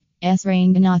S.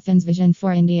 Ranganathan's vision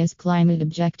for India's climate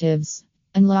objectives.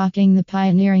 Unlocking the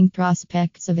pioneering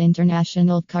prospects of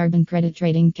international carbon credit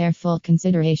trading. Careful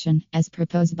consideration, as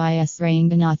proposed by S.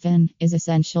 Ranganathan, is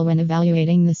essential when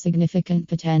evaluating the significant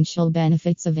potential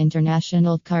benefits of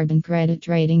international carbon credit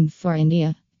trading for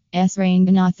India. S.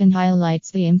 Ranganathan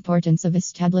highlights the importance of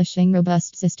establishing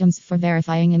robust systems for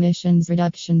verifying emissions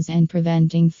reductions and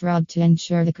preventing fraud to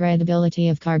ensure the credibility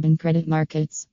of carbon credit markets.